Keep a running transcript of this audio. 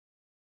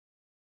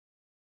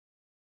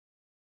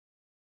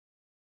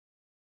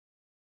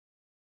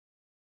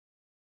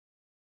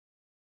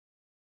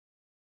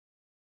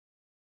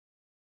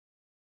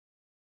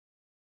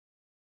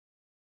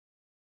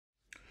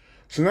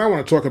So now I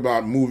want to talk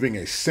about moving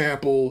a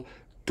sample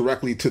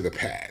directly to the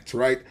pads,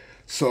 right?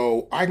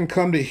 So I can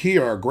come to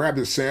here, or grab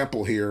this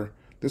sample here,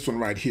 this one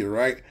right here,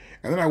 right?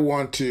 And then I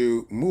want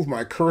to move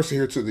my cursor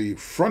here to the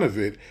front of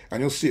it,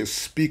 and you'll see a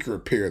speaker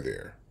appear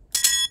there.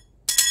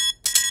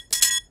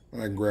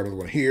 And I can grab another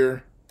one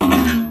here.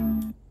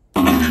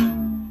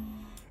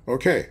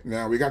 Okay,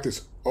 now we got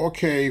this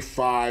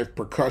AKAI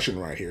percussion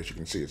right here, as you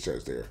can see it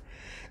says there.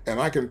 And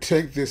I can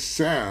take this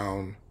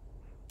sound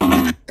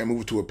and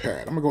move it to a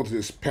pad. I'm gonna go to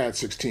this pad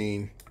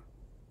 16,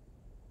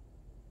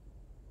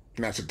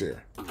 and that's it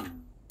there.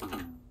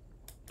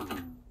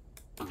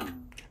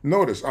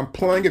 Notice I'm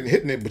playing it and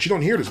hitting it, but you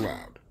don't hear it as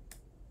loud.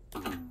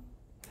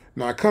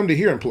 Now I come to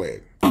here and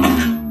play it.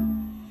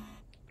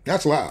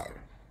 That's loud.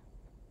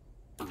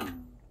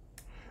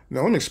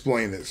 Now let me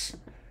explain this.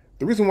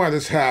 The reason why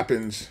this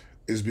happens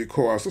is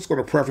because, let's go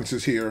to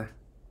preferences here.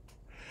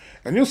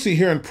 And you'll see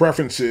here in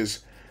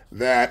preferences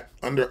that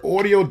under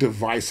audio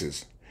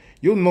devices,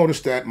 you'll notice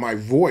that my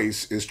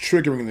voice is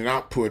triggering an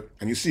output,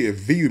 and you see a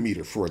VU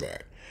meter for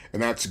that.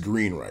 And that's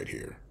green right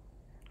here.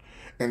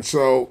 And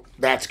so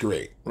that's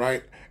great,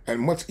 right?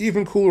 And what's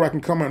even cooler, I can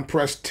come and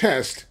press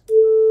test,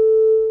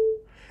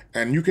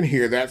 and you can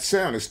hear that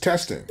sound. It's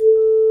testing.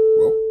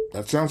 Well,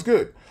 that sounds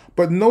good.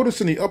 But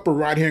notice in the upper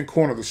right-hand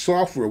corner of the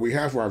software, we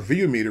have our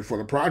VU meter for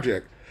the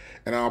project,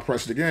 and I'll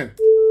press it again.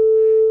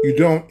 You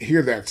don't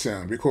hear that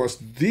sound because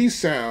these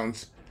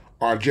sounds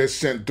are just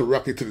sent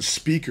directly to the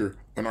speaker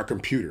on our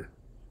computer.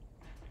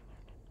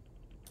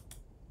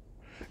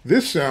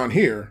 This sound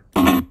here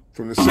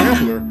from the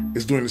sampler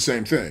is doing the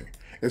same thing.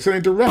 It's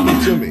sending directly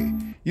to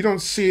me. You don't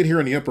see it here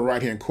in the upper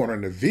right-hand corner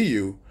in the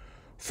VU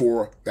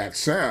for that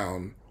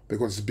sound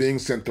because it's being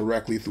sent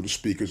directly through the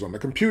speakers on the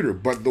computer.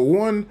 But the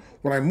one,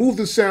 when I move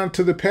the sound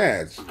to the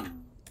pads,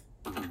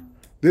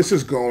 this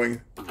is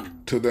going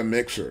to the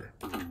mixer.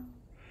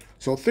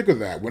 So think of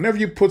that. Whenever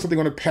you put something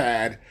on a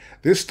pad,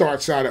 this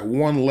starts out at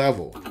one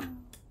level.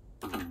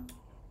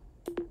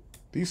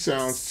 These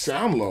sounds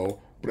sound low,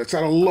 but it's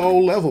at a low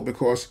level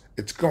because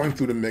it's going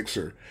through the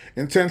mixer.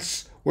 And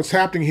since what's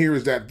happening here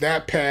is that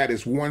that pad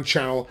is one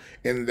channel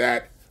in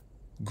that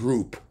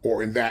group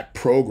or in that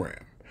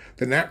program,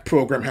 then that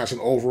program has an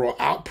overall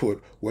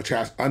output which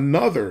has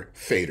another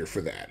fader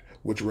for that,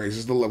 which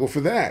raises the level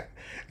for that.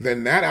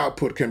 Then that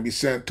output can be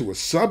sent to a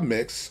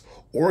submix,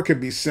 or it can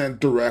be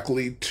sent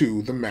directly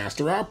to the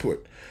master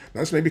output.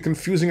 Now, this may be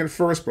confusing at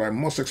first, but I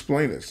must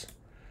explain this.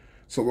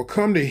 So we'll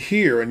come to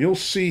here, and you'll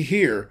see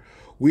here,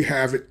 we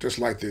have it just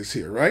like this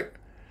here, right?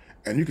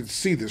 And you can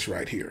see this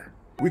right here.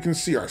 We can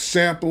see our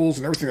samples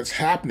and everything that's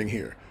happening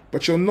here.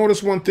 But you'll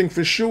notice one thing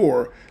for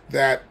sure,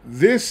 that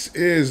this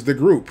is the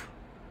group.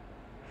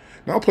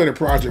 Now I'll play the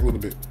project a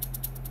little bit.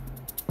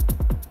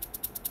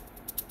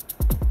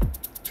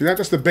 See that?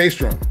 That's the bass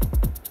drum.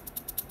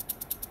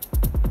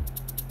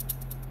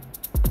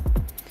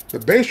 The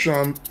bass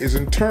drum is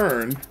in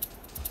turn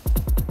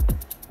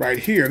right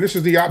here, and this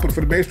is the output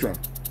for the bass drum.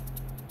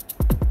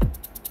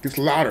 It gets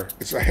louder.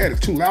 It's ahead. It's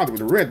too loud with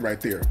the red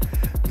right there.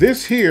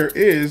 This here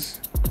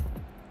is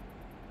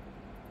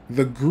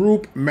the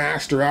group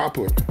master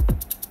output.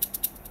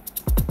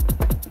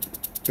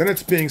 Then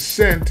it's being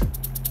sent.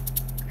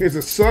 Here's a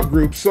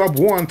subgroup, sub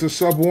 1 to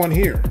sub 1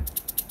 here.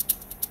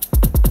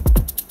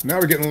 Now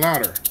we're getting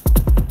louder.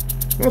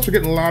 Notice we're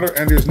getting louder,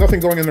 and there's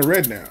nothing going in the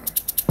red now.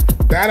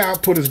 That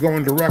output is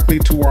going directly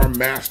to our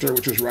master,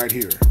 which is right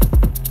here.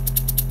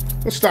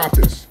 Let's stop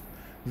this.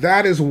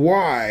 That is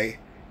why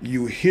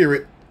you hear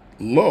it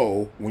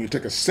low when you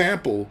take a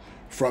sample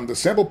from the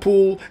sample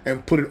pool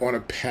and put it on a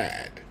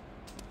pad.